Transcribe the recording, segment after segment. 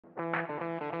Hi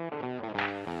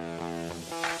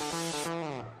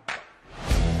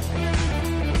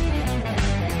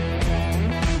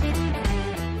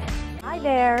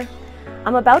there.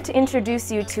 I'm about to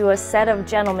introduce you to a set of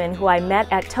gentlemen who I met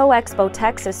at Tow Expo,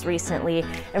 Texas recently,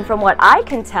 and from what I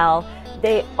can tell,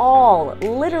 they all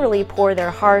literally pour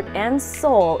their heart and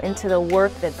soul into the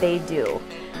work that they do.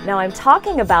 Now I'm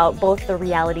talking about both the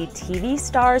reality TV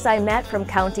stars I met from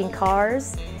Counting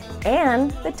Cars and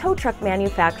the tow truck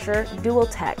manufacturer Dual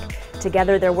Tech.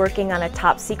 Together they're working on a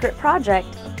top secret project.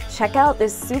 Check out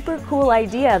this super cool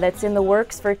idea that's in the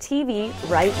works for TV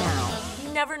right now.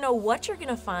 You never know what you're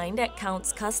gonna find at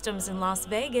Count's Customs in Las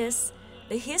Vegas.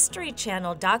 The History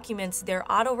Channel documents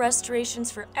their auto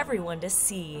restorations for everyone to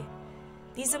see.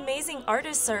 These amazing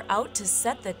artists are out to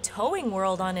set the towing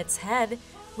world on its head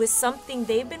with something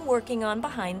they've been working on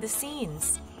behind the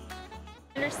scenes.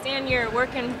 I understand you're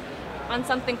working on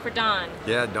something for Don.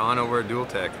 Yeah, Don over at Dual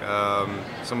Tech.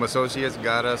 Some associates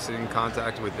got us in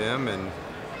contact with them, and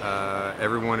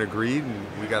everyone agreed, and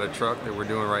we got a truck that we're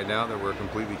doing right now that we're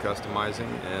completely customizing,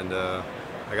 and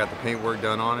I got the paint work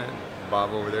done on it.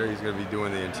 Bob over there, he's going to be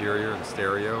doing the interior and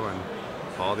stereo and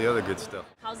all the other good stuff.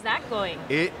 How's that going?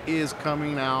 It is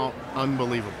coming out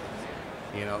unbelievable.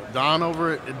 You know, Don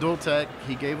over at Dual Tech,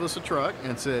 he gave us a truck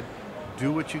and said,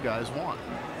 do what you guys want.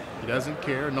 He doesn't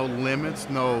care, no limits,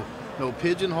 no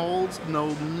pigeonholes,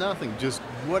 no nothing. Just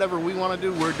whatever we want to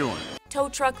do, we're doing. Tow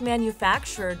truck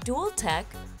manufacturer Dual Tech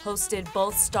hosted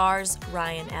both stars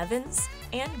Ryan Evans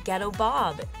and Ghetto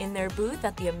Bob in their booth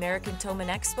at the American Towman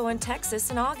Expo in Texas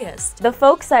in August. The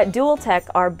folks at Dual Tech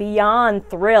are beyond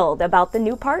thrilled about the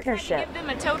new partnership. Give them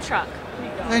a tow truck.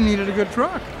 They needed a good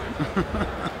truck.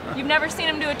 You've never seen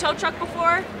them do a tow truck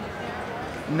before?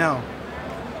 No.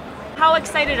 How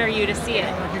excited are you to see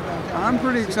it? I'm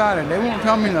pretty excited. They won't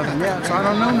tell me nothing yet, so I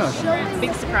don't know nothing.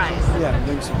 Big surprise. Yeah,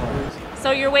 big surprise.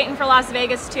 So you're waiting for Las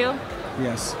Vegas too?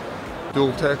 Yes.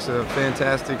 Dual Tech's a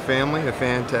fantastic family, a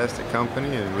fantastic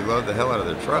company, and we love the hell out of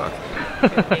their truck.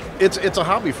 It's a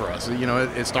hobby for us. You know,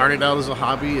 it started out as a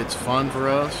hobby. It's fun for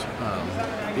us.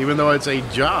 Even though it's a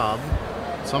job,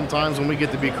 sometimes when we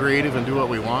get to be creative and do what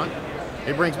we want,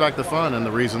 it brings back the fun and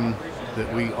the reason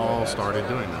that we all started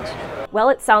doing this. Well,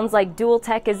 it sounds like Dual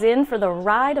Tech is in for the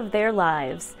ride of their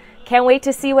lives. Can't wait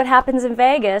to see what happens in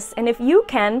Vegas, and if you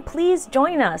can, please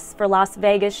join us for Las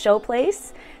Vegas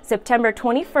Showplace, September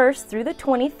 21st through the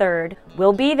 23rd.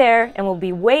 We'll be there, and we'll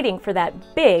be waiting for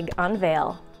that big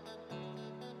unveil.